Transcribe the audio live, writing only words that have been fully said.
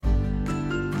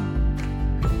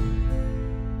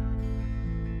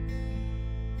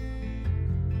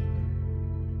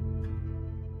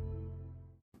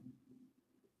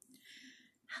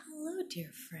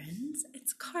dear friends.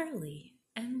 It's Carly,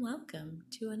 and welcome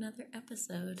to another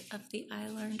episode of the I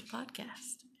Learned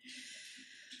podcast.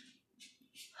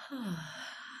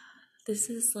 This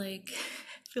is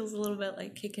feels a little bit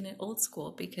like kicking it old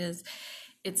school because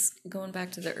it's going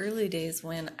back to the early days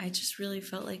when I just really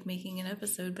felt like making an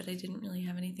episode, but I didn't really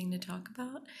have anything to talk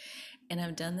about. And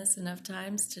I've done this enough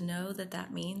times to know that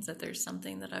that means that there's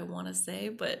something that I want to say,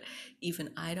 but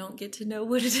even I don't get to know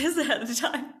what it is ahead of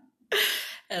time.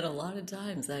 And a lot of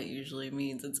times that usually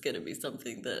means it's going to be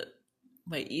something that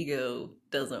my ego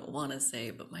doesn't want to say,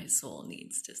 but my soul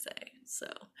needs to say. So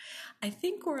I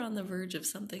think we're on the verge of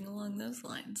something along those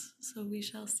lines. So we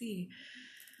shall see.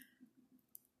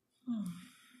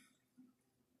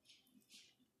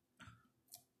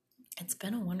 It's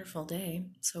been a wonderful day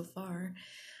so far.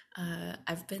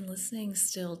 I've been listening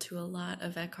still to a lot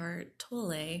of Eckhart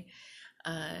Tolle.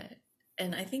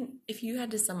 And I think if you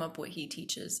had to sum up what he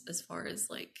teaches as far as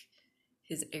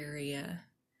his area,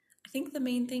 I think the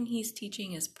main thing he's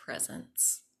teaching is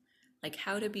presence, like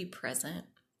how to be present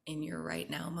in your right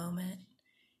now moment.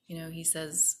 He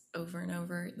says over and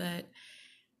over that,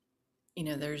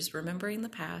 there's remembering the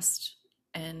past,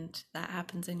 and that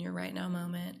happens in your right now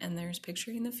moment, and there's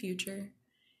picturing the future,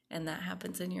 and that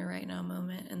happens in your right now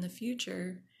moment, and the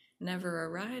future never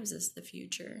arrives as the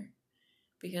future,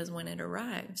 because when it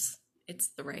arrives, it's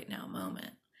the right now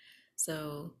moment.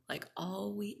 So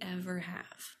all we ever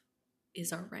have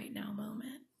is our right now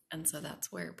moment. And so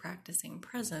that's where practicing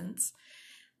presence,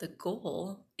 the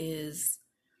goal is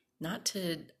not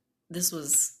to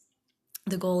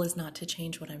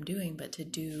change what I'm doing, but to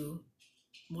do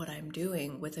what I'm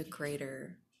doing with a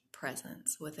greater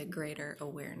presence, with a greater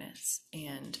awareness.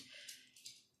 And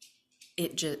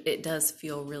it does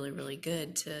feel really, really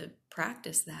good to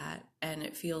practice that. And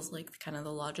it feels like kind of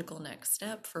the logical next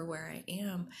step for where I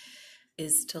am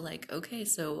is to okay,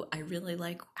 so I really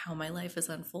like how my life is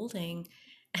unfolding.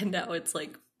 And now it's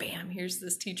bam, here's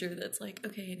this teacher that's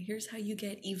okay, and here's how you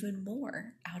get even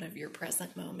more out of your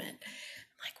present moment.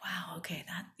 I'm wow, okay,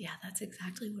 that's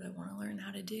exactly what I want to learn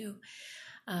how to do.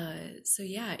 So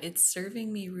yeah, it's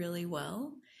serving me really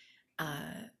well,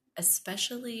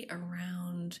 especially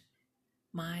around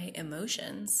my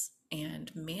emotions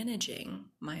and managing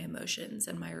my emotions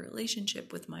and my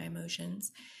relationship with my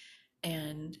emotions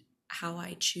and how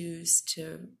I choose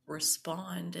to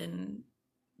respond and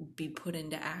be put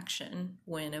into action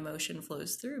when emotion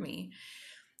flows through me.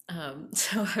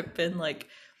 So I've been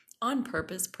on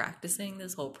purpose practicing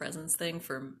this whole presence thing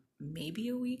for maybe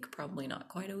a week, probably not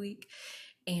quite a week.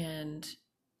 And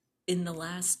in the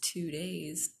last 2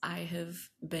 days, I have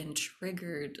been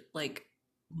triggered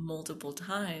multiple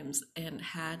times and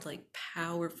had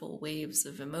powerful waves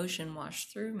of emotion wash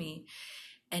through me.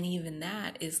 And even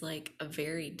that is a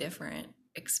very different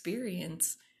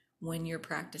experience when you're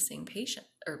practicing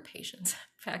patience,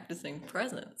 practicing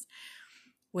presence,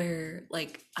 where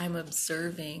I'm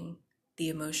observing the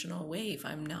emotional wave.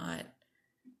 I'm not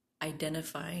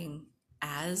identifying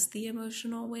as the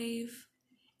emotional wave.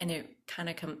 And it kind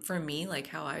of for me,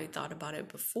 how I thought about it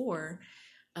before,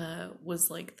 was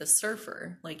the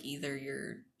surfer. Either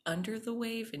you're under the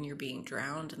wave and you're being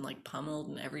drowned and pummeled,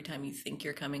 and every time you think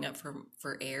you're coming up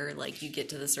for air, you get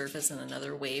to the surface and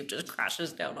another wave just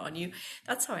crashes down on you.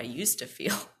 That's how I used to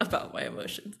feel about my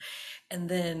emotions. And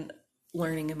then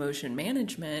learning emotion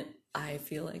management, I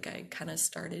feel I kind of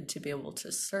started to be able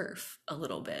to surf a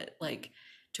little bit,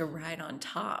 to ride on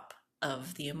top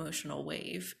of the emotional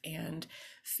wave and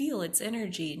feel its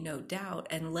energy, no doubt,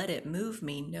 and let it move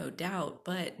me, no doubt.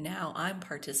 But now I'm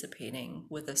participating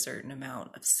with a certain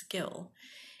amount of skill.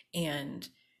 And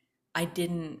I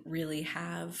didn't really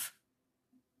have,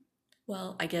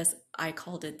 I guess I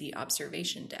called it the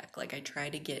observation deck. I try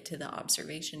to get to the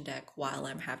observation deck while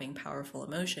I'm having powerful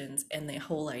emotions. And the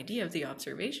whole idea of the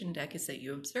observation deck is that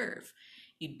you observe.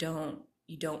 You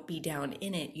don't be down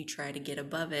in it. You try to get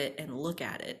above it and look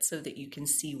at it so that you can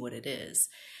see what it is.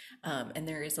 And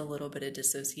there is a little bit of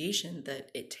dissociation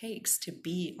that it takes to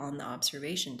be on the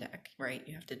observation deck, right?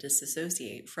 You have to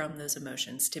disassociate from those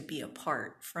emotions to be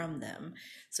apart from them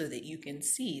so that you can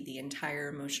see the entire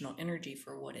emotional energy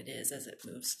for what it is as it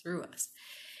moves through us.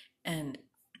 And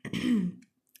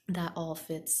that all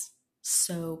fits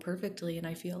so perfectly. And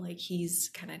I feel he's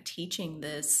kind of teaching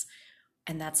this,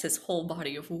 and that's his whole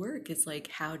body of work, is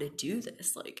how to do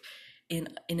this. In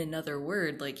another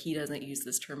word, he doesn't use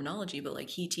this terminology, but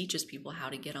he teaches people how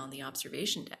to get on the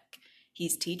observation deck.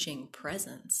 He's teaching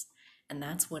presence, and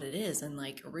that's what it is. And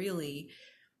really,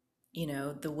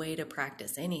 the way to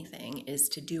practice anything is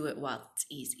to do it while it's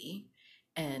easy.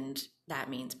 And that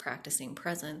means practicing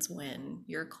presence when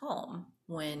you're calm,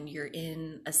 when you're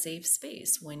in a safe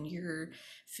space, when you're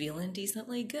feeling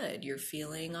decently good, you're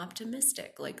feeling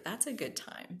optimistic. Like that's a good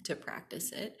time to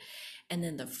practice it. And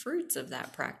then the fruits of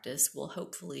that practice will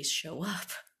hopefully show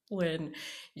up when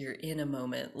you're in a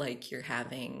moment like you're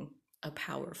having a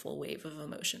powerful wave of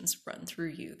emotions run through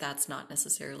you. That's not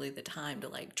necessarily the time to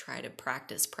like try to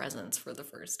practice presence for the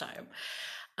first time.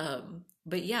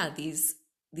 But yeah, these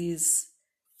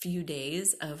few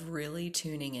days of really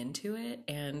tuning into it,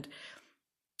 and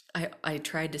I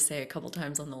tried to say a couple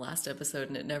times on the last episode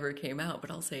and it never came out,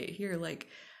 but I'll say it here. Like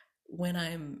when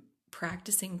I'm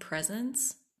practicing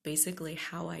presence, basically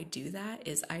how I do that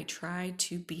is I try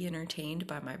to be entertained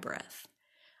by my breath.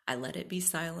 I let it be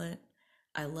silent.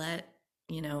 I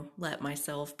let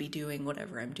myself be doing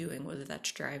whatever I'm doing, whether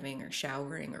that's driving or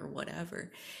showering or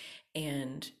whatever.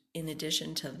 And in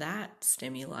addition to that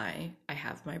stimuli, I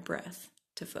have my breath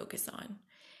to focus on.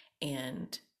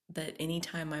 And that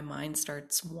anytime my mind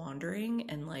starts wandering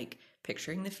and like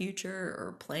picturing the future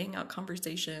or playing out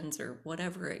conversations or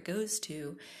whatever it goes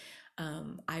to,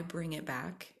 I bring it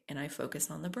back and I focus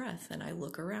on the breath and I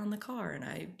look around the car and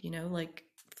I, like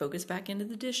focus back into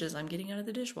the dishes I'm getting out of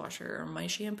the dishwasher or my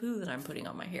shampoo that I'm putting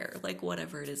on my hair, like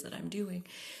whatever it is that I'm doing,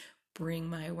 bring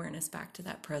my awareness back to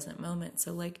that present moment.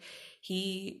 So like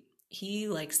he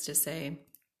likes to say,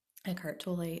 Eckhart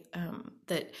Tolle,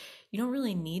 that you don't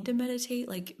really need to meditate,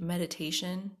 like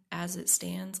meditation as it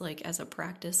stands, like as a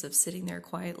practice of sitting there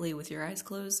quietly with your eyes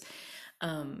closed.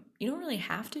 You don't really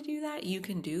have to do that. You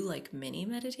can do like mini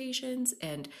meditations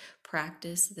and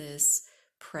practice this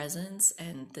presence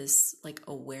and this like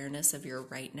awareness of your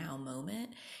right now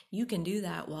moment. You can do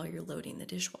that while you're loading the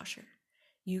dishwasher.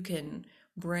 You can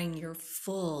bring your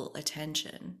full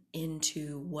attention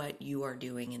into what you are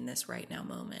doing in this right now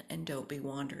moment and don't be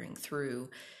wandering through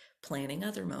planning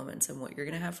other moments and what you're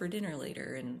going to have for dinner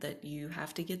later, and that you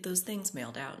have to get those things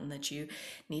mailed out and that you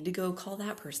need to go call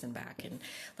that person back, and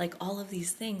like all of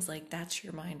these things, like that's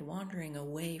your mind wandering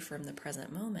away from the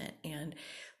present moment. And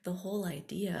the whole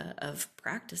idea of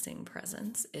practicing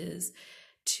presence is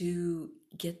to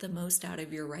get the most out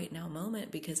of your right now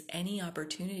moment, because any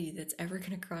opportunity that's ever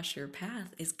going to cross your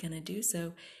path is going to do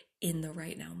so in the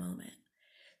right now moment.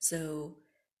 So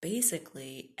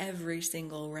basically, every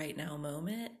single right now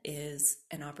moment is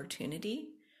an opportunity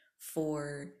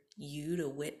for you to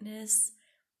witness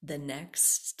the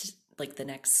next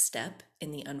step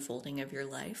in the unfolding of your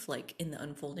life, like in the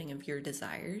unfolding of your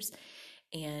desires.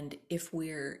 And if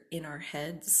we're in our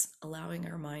heads, allowing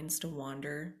our minds to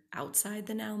wander outside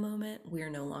the now moment, we're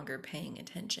no longer paying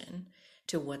attention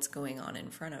to what's going on in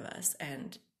front of us.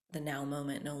 And the now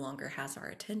moment no longer has our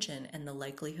attention, and the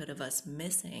likelihood of us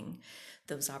missing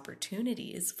those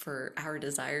opportunities for our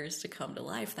desires to come to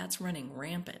life, that's running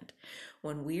rampant.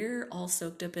 When we're all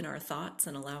soaked up in our thoughts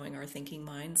and allowing our thinking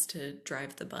minds to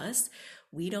drive the bus,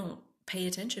 we don't pay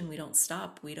attention, we don't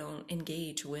stop, we don't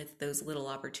engage with those little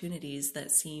opportunities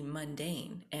that seem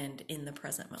mundane and in the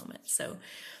present moment. So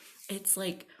it's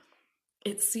like,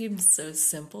 it seems so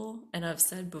simple. And I've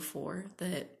said before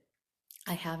that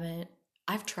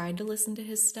I've tried to listen to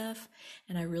his stuff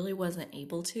and I really wasn't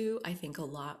able to. I think a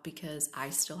lot because I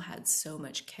still had so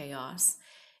much chaos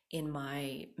in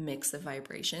my mix of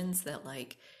vibrations that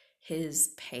like his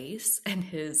pace and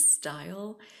his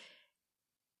style,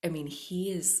 I mean,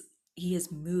 he is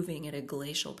moving at a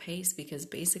glacial pace, because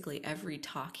basically every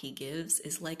talk he gives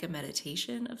is like a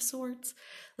meditation of sorts.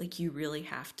 Like you really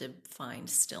have to find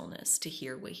stillness to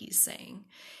hear what he's saying.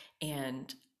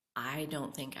 And I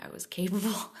don't think I was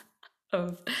capable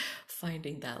of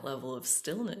finding that level of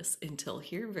stillness until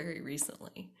here very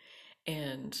recently.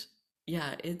 And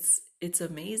yeah, it's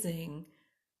amazing.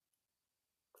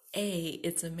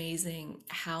 It's amazing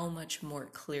how much more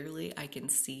clearly I can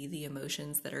see the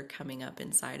emotions that are coming up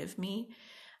inside of me,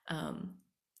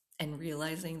 and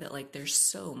realizing that like there's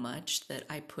so much that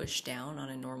I push down on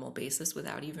a normal basis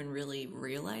without even really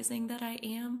realizing that I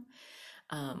am.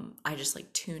 I just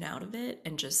like tune out of it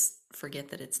and just forget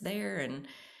that it's there, and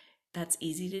that's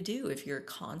easy to do if you're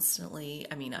constantly,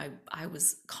 I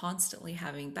was constantly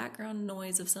having background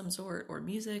noise of some sort, or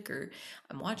music, or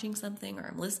I'm watching something, or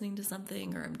I'm listening to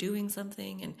something, or I'm doing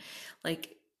something, and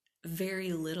like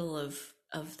very little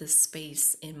of the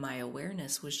space in my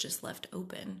awareness was just left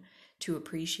open to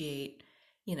appreciate,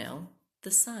 the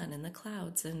sun and the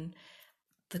clouds and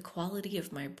the quality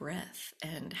of my breath,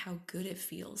 and how good it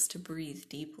feels to breathe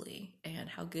deeply, and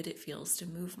how good it feels to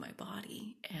move my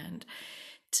body, and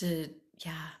to,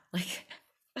 yeah, like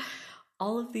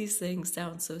all of these things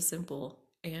sound so simple.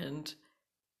 And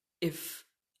if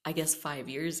I guess 5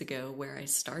 years ago, where I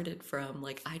started from,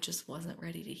 like, I just wasn't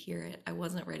ready to hear it. I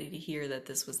wasn't ready to hear that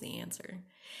this was the answer.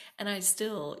 And I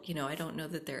still, I don't know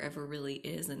that there ever really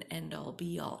is an end all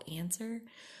be all answer,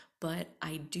 but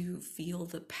I do feel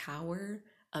the power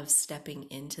of stepping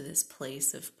into this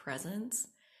place of presence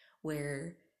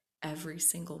where every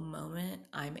single moment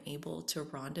I'm able to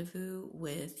rendezvous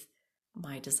with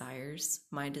my desires,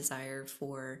 my desire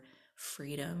for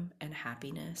freedom and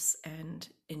happiness and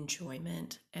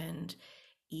enjoyment and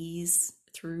ease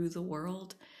through the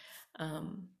world.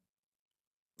 Um,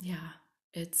 yeah,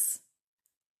 it's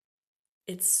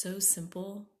it's so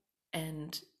simple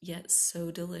and yet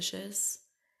so delicious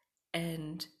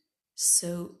and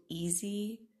so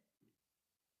easy.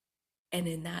 And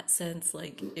in that sense,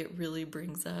 like, it really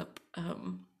brings up,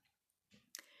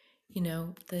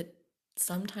 that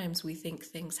sometimes we think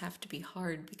things have to be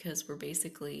hard because we're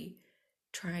basically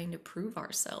trying to prove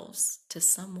ourselves to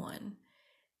someone.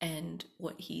 And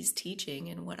what he's teaching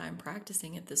and what I'm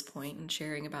practicing at this point and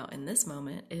sharing about in this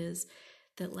moment is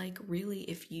that, like, really,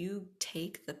 if you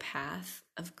take the path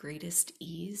of greatest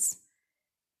ease,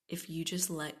 if you just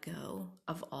let go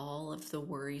of all of the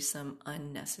worrisome,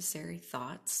 unnecessary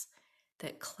thoughts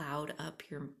that cloud up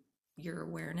your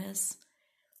awareness,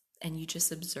 and you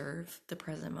just observe the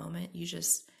present moment, you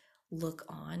just look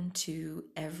on to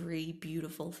every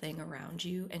beautiful thing around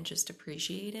you and just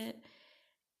appreciate it,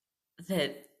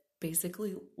 that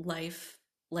basically life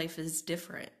is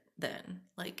different then.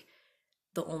 Like,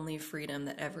 the only freedom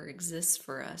that ever exists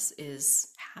for us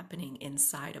is happening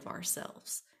inside of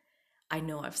ourselves. I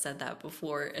know I've said that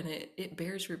before, and it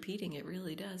bears repeating. It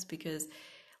really does, because,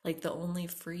 like, the only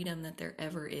freedom that there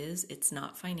ever is, it's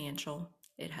not financial.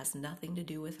 It has nothing to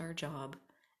do with our job.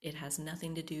 It has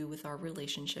nothing to do with our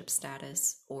relationship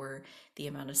status or the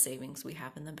amount of savings we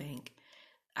have in the bank.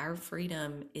 Our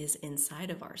freedom is inside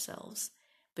of ourselves,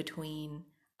 between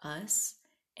us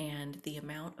and the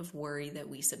amount of worry that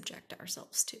we subject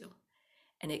ourselves to.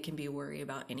 And it can be worry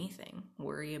about anything,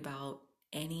 worry about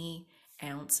any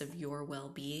ounce of your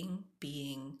well-being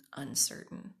being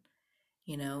uncertain.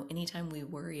 Anytime we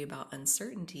worry about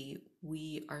uncertainty,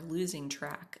 we are losing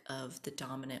track of the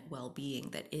dominant well-being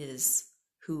that is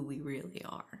who we really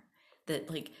are. That,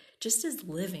 like, just as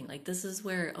living, like, this is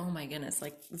where, oh my goodness,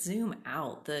 like, zoom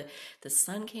out. The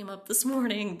sun came up this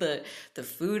morning, the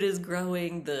food is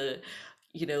growing, the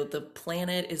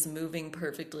planet is moving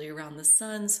perfectly around the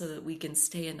sun so that we can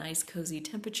stay a nice cozy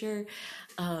temperature.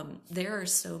 There are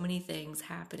so many things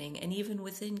happening, and even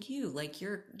within you, like,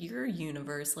 your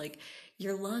universe, like,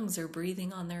 your lungs are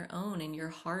breathing on their own, and your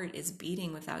heart is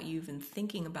beating without you even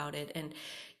thinking about it. And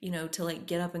to, like,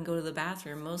 get up and go to the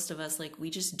bathroom, most of us, like, we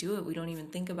just do it. We don't even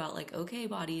think about, like, okay,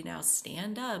 body, now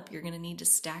stand up. You're gonna need to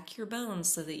stack your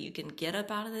bones so that you can get up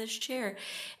out of this chair,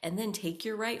 and then take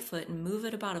your right foot and move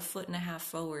it about 1.5 feet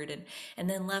forward, and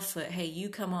then left foot, hey, you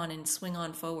come on and swing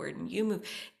on forward, and you move.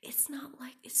 It's not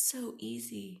like, it's so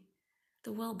easy.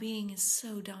 The well-being is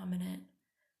so dominant.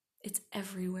 It's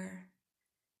everywhere.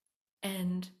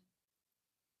 And,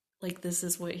 like, this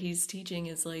is what he's teaching,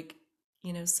 is, like,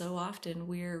 so often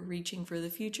we're reaching for the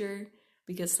future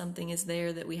because something is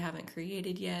there that we haven't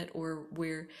created yet, or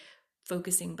we're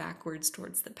focusing backwards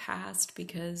towards the past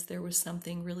because there was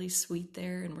something really sweet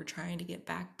there and we're trying to get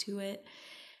back to it.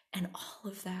 And all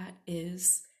of that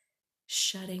is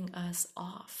shutting us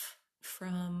off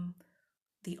from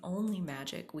the only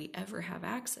magic we ever have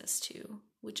access to,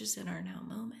 which is in our now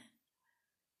moment.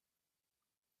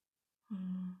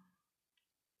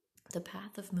 The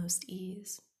path of most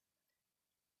ease.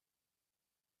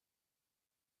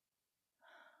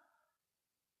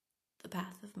 The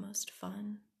path of most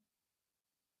fun.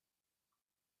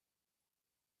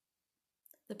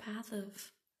 The path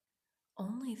of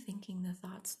only thinking the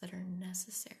thoughts that are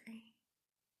necessary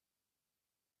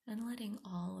and letting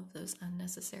all of those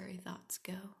unnecessary thoughts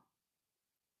go.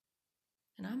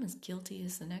 And I'm as guilty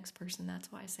as the next person.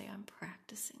 That's why I say I'm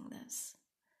practicing this.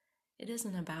 It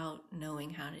isn't about knowing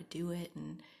how to do it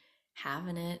and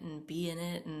having it and being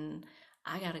it and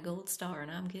I got a gold star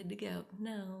and I'm good to go.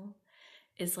 No.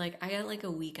 It's like, I got like a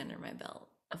week under my belt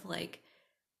of, like,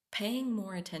 paying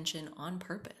more attention on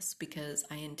purpose because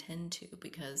I intend to,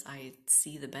 because I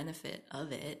see the benefit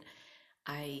of it.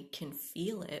 I can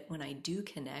feel it when I do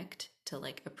connect to,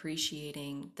 like,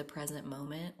 appreciating the present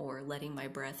moment or letting my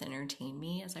breath entertain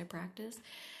me as I practice.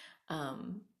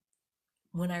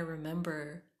 When I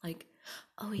remember, like,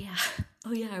 oh yeah,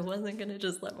 I wasn't gonna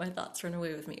just let my thoughts run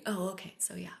away with me. Oh, okay,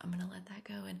 so yeah, I'm gonna let that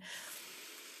go.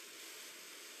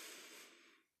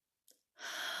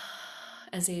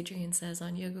 As Adrienne says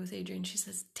on Yoga with Adrienne, she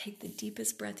says, take the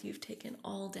deepest breath you've taken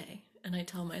all day. And I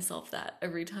tell myself that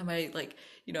every time I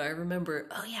I remember,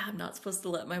 oh yeah, I'm not supposed to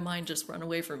let my mind just run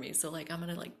away from me. So I'm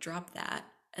going to drop that,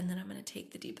 and then I'm going to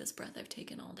take the deepest breath I've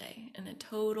taken all day. And a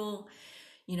total,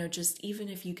 just even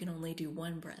if you can only do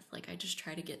one breath, I just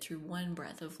try to get through one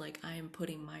breath of I am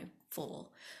putting my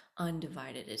full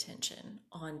undivided attention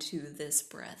onto this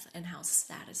breath and how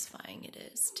satisfying it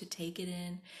is to take it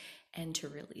in and to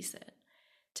release it,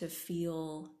 to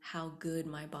feel how good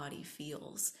my body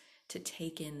feels to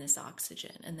take in this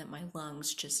oxygen and that my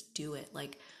lungs just do it.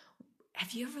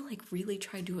 Have you ever really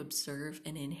tried to observe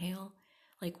an inhale?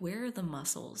 Where are the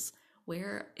muscles?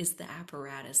 Where is the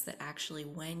apparatus that actually,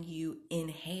 when you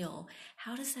inhale,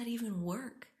 how does that even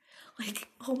work?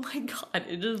 Oh my God,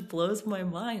 it just blows my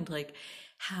mind.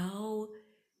 How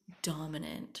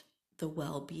dominant the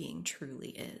well-being truly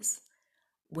is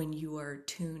when you are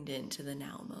tuned into the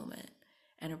now moment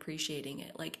and appreciating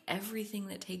it. Everything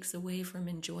that takes away from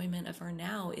enjoyment of our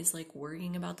now is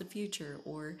worrying about the future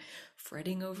or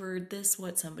fretting over this,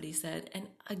 what somebody said. And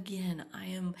again, I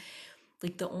am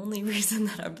the only reason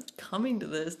that I'm coming to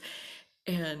this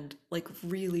and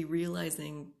really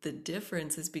realizing the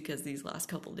difference is because these last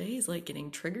couple days, getting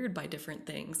triggered by different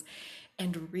things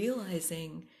and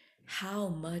realizing how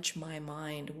much my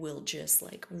mind will just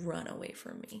run away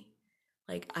from me.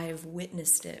 I've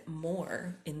witnessed it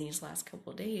more in these last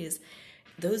couple of days.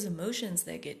 Those emotions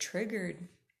that get triggered,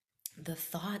 the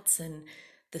thoughts and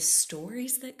the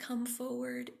stories that come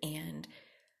forward, and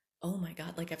oh my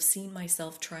God, I've seen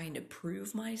myself trying to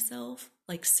prove myself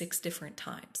 6 different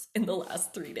times in the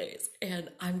last 3 days. And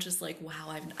I'm just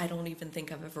wow, I don't even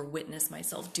think I've ever witnessed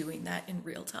myself doing that in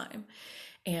real time.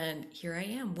 And here I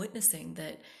am witnessing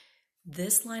that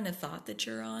this line of thought that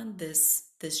you're on, this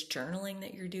journaling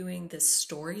that you're doing, this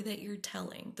story that you're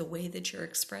telling, the way that you're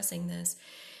expressing this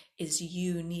is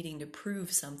you needing to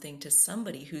prove something to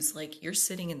somebody who's you're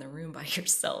sitting in the room by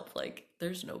yourself.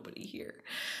 There's nobody here.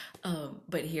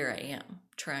 But here I am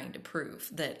trying to prove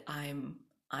that I'm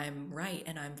right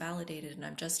and I'm validated and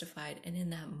I'm justified. And in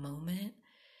that moment,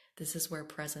 this is where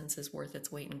presence is worth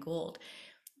its weight in gold.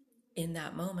 In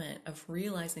that moment of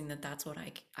realizing that that's what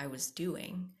I was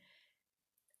doing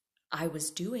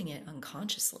it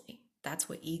unconsciously. That's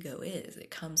what ego is. It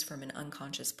comes from an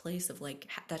unconscious place of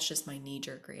that's just my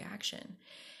knee-jerk reaction.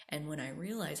 And when I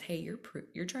realize, hey,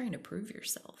 you're trying to prove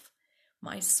yourself,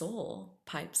 my soul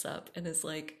pipes up and is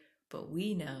but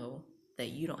we know that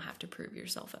you don't have to prove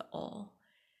yourself at all,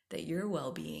 that your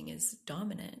well-being is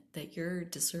dominant, that your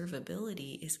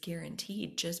deservability is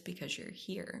guaranteed just because you're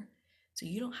here. So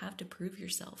you don't have to prove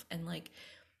yourself. And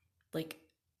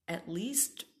at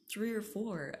least 3 or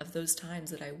 4 of those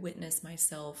times that I witnessed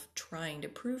myself trying to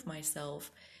prove myself,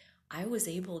 I was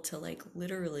able to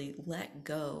literally let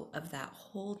go of that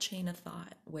whole chain of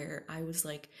thought where I was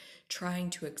trying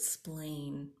to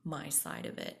explain my side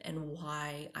of it and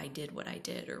why I did what I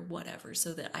did or whatever,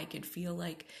 so that I could feel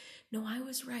no, I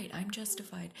was right, I'm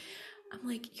justified.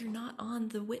 I'm you're not on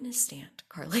the witness stand,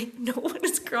 Carly. No one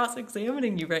is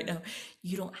cross-examining you right now.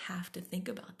 You don't have to think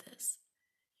about this.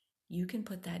 You can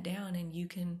put that down and you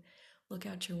can look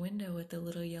out your window at the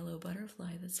little yellow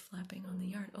butterfly that's flapping on the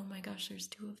yard. Oh my gosh, there's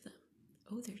 2 of them.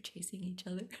 Oh, they're chasing each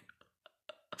other.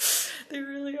 They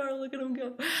really are. Look at them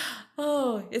go.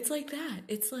 Oh, it's that.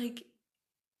 It's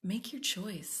make your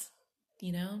choice. Do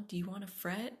you want to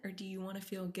fret or do you want to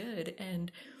feel good?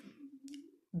 And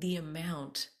the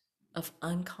amount of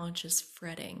unconscious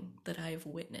fretting that I've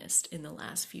witnessed in the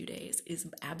last few days is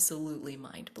absolutely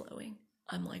mind-blowing.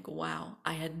 I'm wow,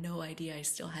 I had no idea I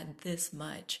still had this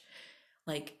much,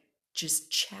 just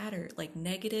chatter,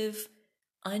 negative,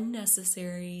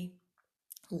 unnecessary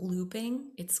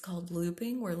looping. It's called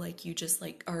looping, where you just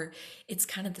are, it's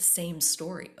kind of the same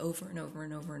story over and over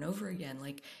and over and over again.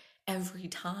 Every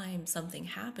time something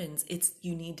happens,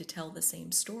 you need to tell the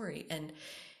same story. And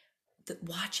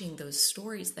watching those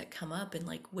stories that come up and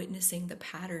witnessing the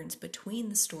patterns between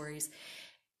the stories,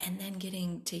 and then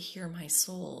getting to hear my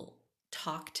soul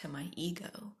talk to my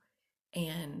ego.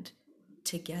 And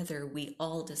together we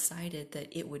all decided that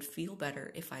it would feel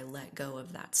better if I let go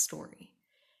of that story.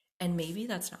 And maybe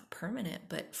that's not permanent,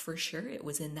 but for sure it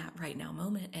was in that right now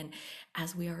moment. And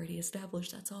as we already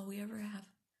established, that's all we ever have.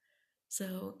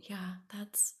 So yeah,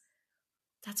 that's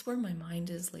where my mind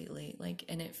is lately.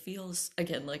 And it feels,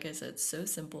 again, like I said, so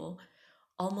simple,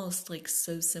 almost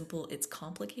so simple it's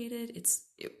complicated.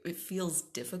 It feels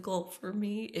difficult for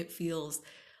me. It feels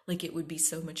it would be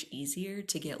so much easier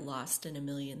to get lost in a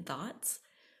million thoughts,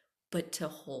 but to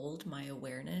hold my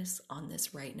awareness on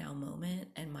this right now moment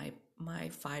and my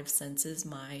 5 senses,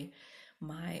 my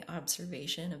my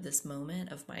observation of this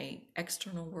moment, of my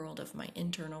external world, of my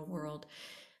internal world,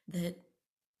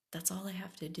 that's all I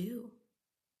have to do.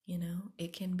 You know,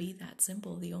 it can be that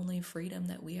simple. The only freedom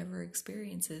that we ever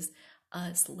experience is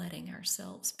us letting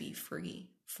ourselves be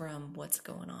free from what's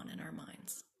going on in our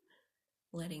minds,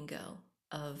 letting go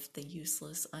of the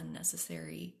useless,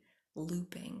 unnecessary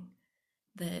looping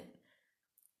that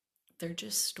they're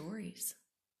just stories.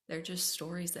 They're just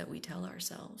stories that we tell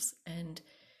ourselves. And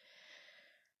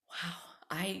wow,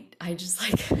 I just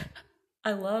like,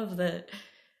 I love that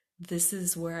this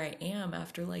is where I am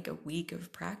after like a week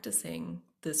of practicing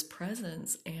this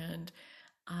presence. And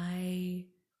I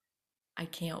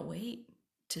can't wait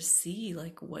to see,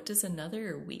 like, what does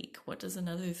another week, what does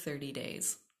another 30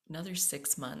 days, another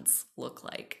 6 months look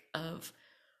like of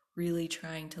really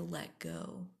trying to let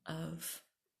go of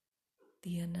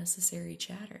the unnecessary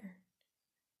chatter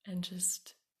and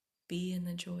just be in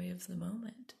the joy of the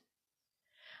moment.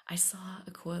 I saw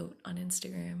a quote on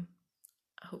Instagram.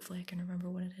 Hopefully I can remember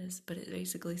what it is, but it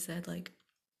basically said, like,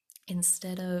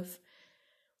 instead of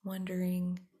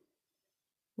wondering,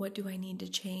 what do I need to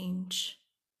change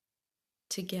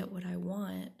to get what I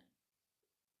want?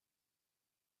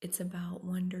 It's about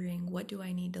wondering, what do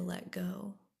I need to let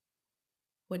go?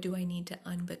 What do I need to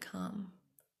unbecome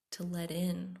to let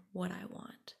in what I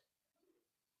want?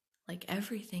 Like,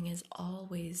 everything is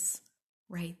always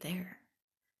right there.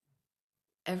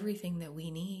 Everything that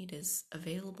we need is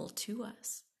available to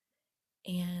us.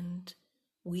 And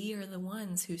we are the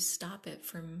ones who stop it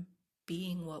from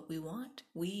being what we want.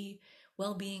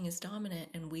 Well-being is dominant,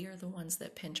 and we are the ones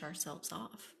that pinch ourselves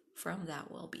off from that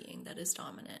well-being that is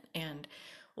dominant. And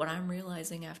what I'm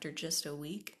realizing after just a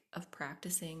week of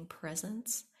practicing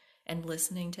presence and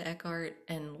listening to Eckhart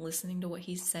and listening to what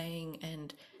he's saying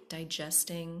and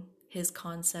digesting his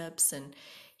concepts, and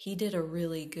he did a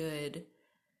really good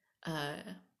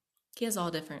he has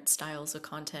all different styles of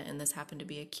content, and this happened to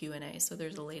be a Q&A. So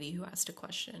there's a lady who asked a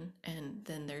question, and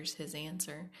then there's his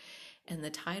answer. And the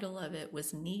title of it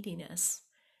was Neediness.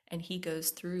 And he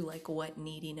goes through like what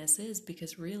neediness is,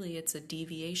 because really it's a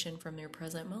deviation from your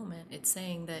present moment. It's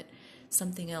saying that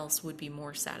something else would be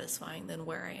more satisfying than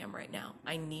where I am right now.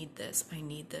 I need this, I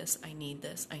need this, I need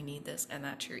this, I need this. And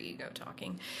that's your ego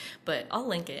talking. But I'll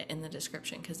link it in the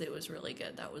description because it was really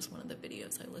good. That was one of the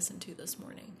videos I listened to this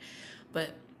morning.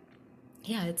 But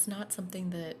yeah, it's not something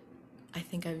that I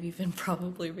think I've even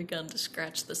probably begun to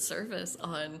scratch the surface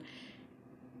on.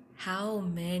 How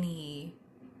many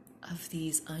of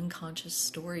these unconscious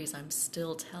stories I'm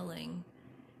still telling,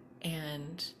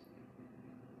 and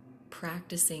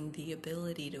practicing the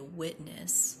ability to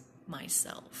witness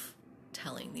myself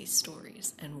telling these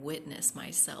stories and witness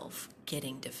myself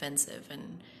getting defensive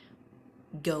and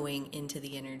going into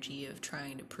the energy of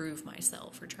trying to prove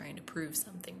myself or trying to prove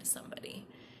something to somebody.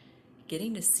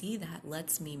 Getting to see that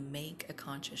lets me make a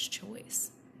conscious choice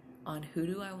on who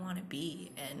do I want to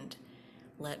be, and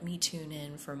let me tune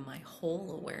in from my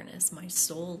whole awareness, my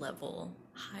soul level,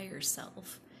 higher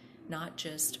self, not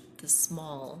just the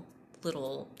small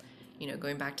little,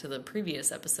 going back to the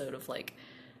previous episode of like,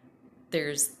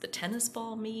 there's the tennis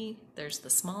ball me, there's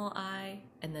the small I,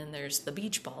 and then there's the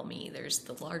beach ball me, there's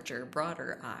the larger,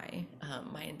 broader I,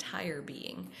 my entire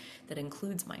being that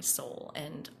includes my soul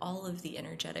and all of the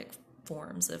energetic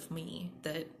forms of me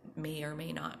that may or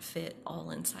may not fit all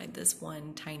inside this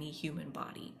one tiny human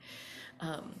body.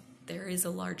 There is a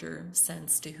larger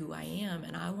sense to who I am,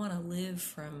 and I want to live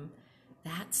from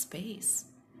that space.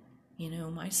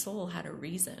 My soul had a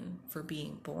reason for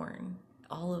being born.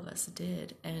 All of us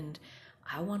did, and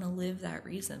I want to live that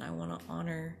reason. I want to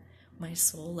honor my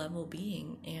soul level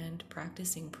being, and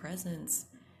practicing presence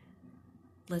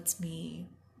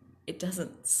it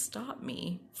doesn't stop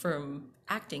me from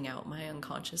acting out my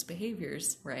unconscious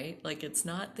behaviors, right? Like, it's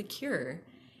not the cure,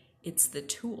 it's the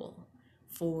tool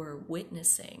for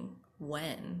witnessing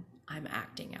when I'm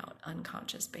acting out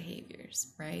unconscious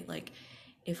behaviors, right? Like,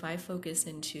 if I focus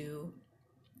into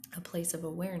a place of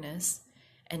awareness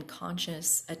and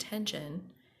conscious attention,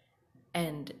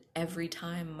 and every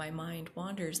time my mind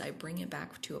wanders, I bring it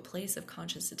back to a place of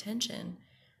conscious attention,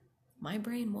 my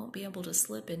brain won't be able to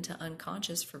slip into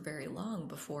unconscious for very long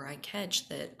before I catch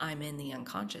that I'm in the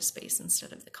unconscious space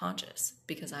instead of the conscious,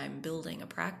 because I'm building a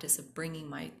practice of bringing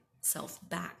myself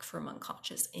back from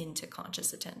unconscious into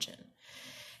conscious attention.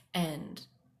 And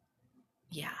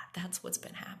yeah, that's what's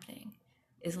been happening,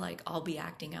 is like, I'll be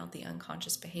acting out the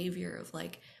unconscious behavior of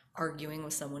like arguing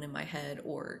with someone in my head,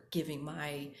 or giving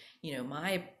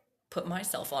put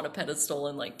myself on a pedestal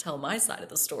and like tell my side of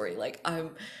the story. Like,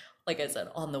 I'm, like I said,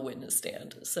 on the witness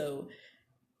stand. So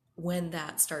when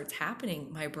that starts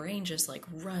happening, my brain just like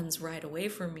runs right away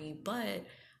from me, but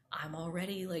I'm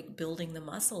already like building the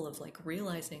muscle of like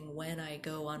realizing when I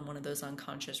go on one of those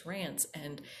unconscious rants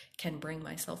and can bring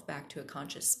myself back to a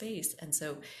conscious space. And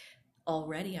so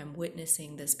already I'm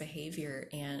witnessing this behavior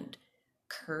and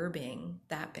curbing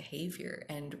that behavior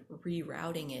and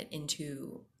rerouting it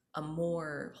into a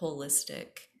more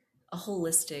holistic,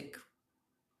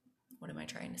 what am I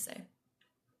trying to say?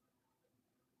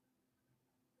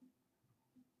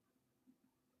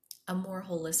 A more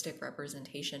holistic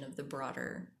representation of the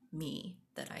broader me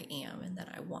that I am and that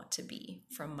I want to be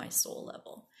from my soul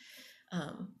level.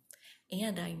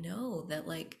 And I know that,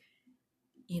 like,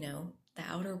 the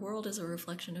outer world is a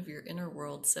reflection of your inner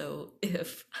world. So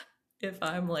if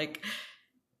I'm like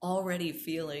already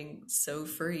feeling so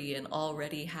free and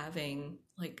already having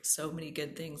like so many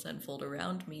good things unfold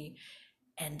around me,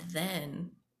 and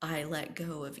then I let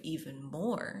go of even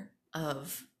more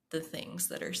of the things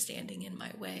that are standing in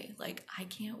my way. Like, I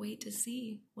can't wait to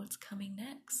see what's coming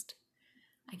next.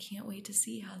 I can't wait to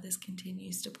see how this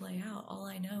continues to play out. All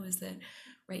I know is that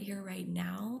right here, right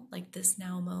now, like this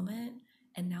now moment,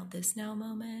 and now this now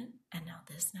moment, and now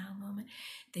this now moment,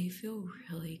 they feel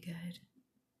really good.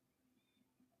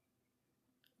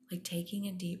 Like taking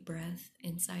a deep breath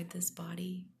inside this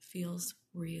body feels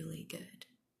really good.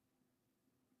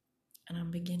 And I'm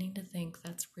beginning to think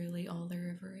that's really all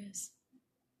there ever is.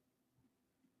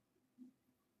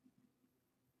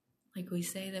 Like, we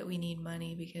say that we need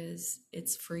money because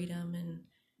it's freedom and,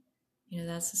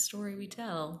 that's the story we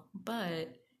tell.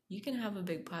 But you can have a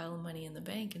big pile of money in the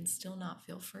bank and still not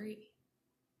feel free.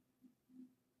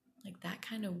 Like that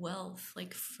kind of wealth,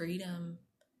 like freedom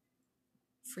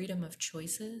of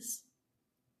choices.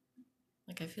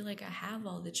 Like, I feel like I have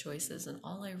all the choices and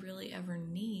all I really ever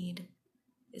need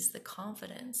is the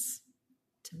confidence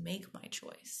to make my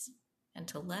choice and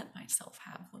to let myself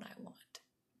have what I want.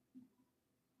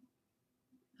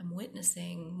 I'm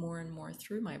witnessing more and more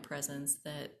through my presence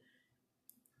that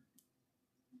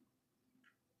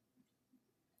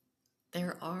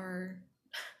there are,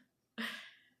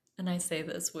 and I say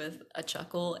this with a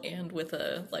chuckle and with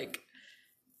a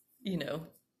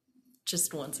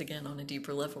just once again on a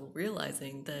deeper level,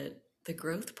 realizing that the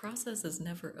growth process is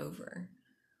never over.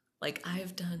 Like,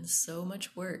 I've done so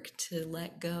much work to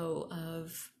let go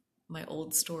of my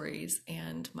old stories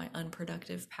and my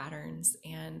unproductive patterns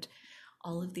and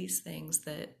all of these things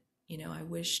that, I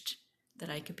wished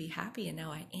that I could be happy, and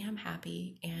now I am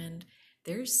happy, and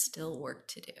there's still work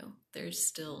to do. There's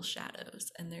still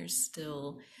shadows, and there's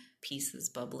still pieces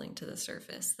bubbling to the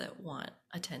surface that want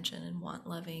attention and want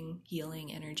loving,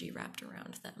 healing energy wrapped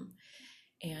around them.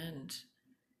 And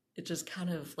it just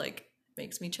kind of like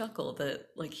makes me chuckle that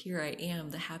like here I am,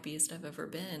 the happiest I've ever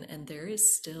been, and there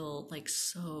is still like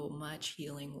so much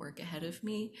healing work ahead of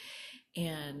me.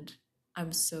 And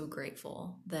I'm so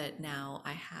grateful that now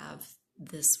I have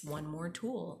this one more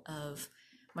tool of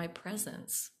my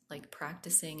presence, like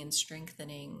practicing and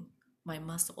strengthening my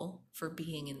muscle for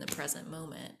being in the present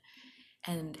moment,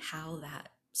 and how that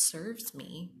serves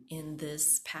me in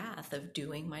this path of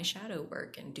doing my shadow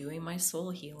work and doing my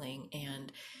soul healing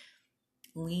and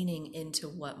leaning into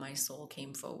what my soul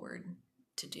came forward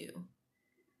to do.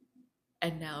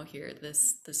 And now here,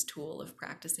 this tool of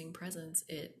practicing presence,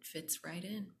 it fits right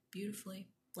in beautifully,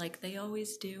 like they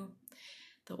always do.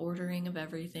 The ordering of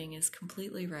everything is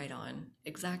completely right on.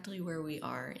 Exactly where we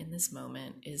are in this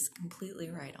moment is completely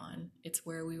right on. It's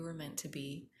where we were meant to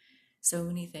be. So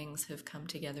many things have come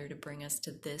together to bring us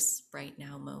to this right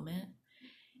now moment.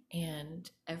 And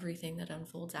everything that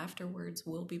unfolds afterwards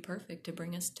will be perfect to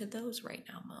bring us to those right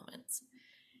now moments.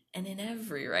 And in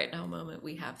every right now moment,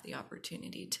 we have the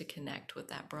opportunity to connect with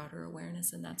that broader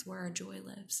awareness, and that's where our joy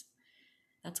lives.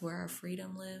 That's where our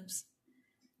freedom lives.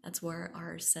 That's where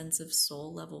our sense of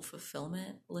soul level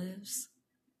fulfillment lives.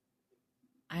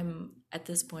 At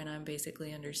this point, I'm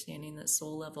basically understanding that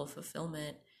soul level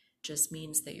fulfillment just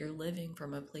means that you're living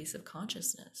from a place of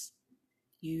consciousness.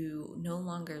 You no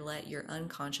longer let your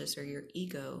unconscious or your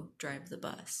ego drive the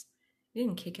bus. You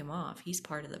didn't kick him off. He's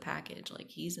part of the package. Like,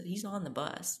 he's on the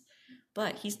bus,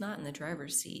 but he's not in the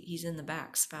driver's seat. He's in the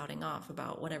back spouting off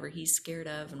about whatever he's scared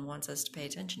of and wants us to pay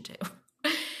attention to.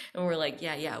 And we're like,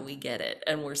 yeah, we get it.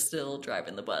 And we're still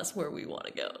driving the bus where we want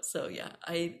to go. So yeah,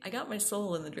 I got my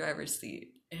soul in the driver's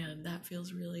seat, and that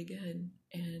feels really good.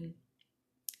 And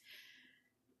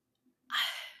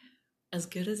as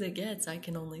good as it gets, I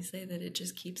can only say that it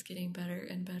just keeps getting better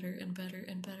and better and better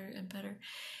and better and better.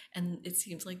 And it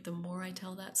seems like the more I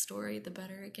tell that story, the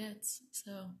better it gets.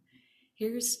 So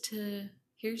here's to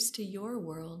your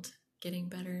world. getting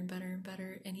better and better and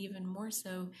better. And even more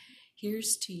so,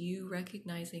 here's to you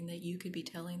recognizing that you could be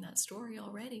telling that story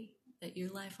already, that your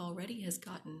life already has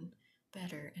gotten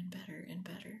better and better and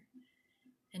better.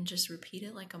 And just repeat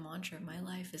it like a mantra. My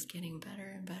life is getting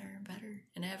better and better and better.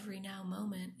 And every now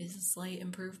moment is a slight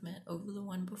improvement over the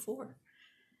one before.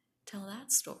 Tell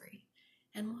that story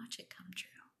and watch it come true.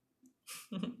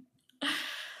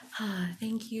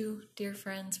 Thank you, dear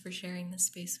friends, for sharing this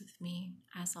space with me,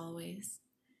 as always.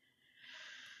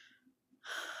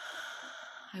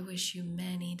 I wish you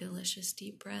many delicious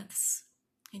deep breaths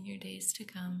in your days to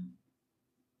come.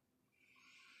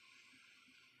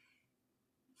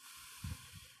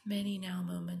 Many now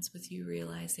moments with you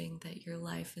realizing that your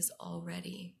life is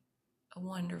already a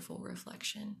wonderful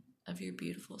reflection of your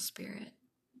beautiful spirit.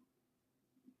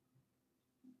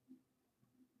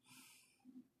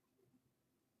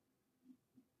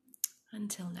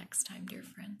 Until next time, dear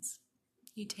friends,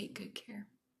 you take good care,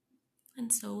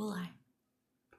 and so will I.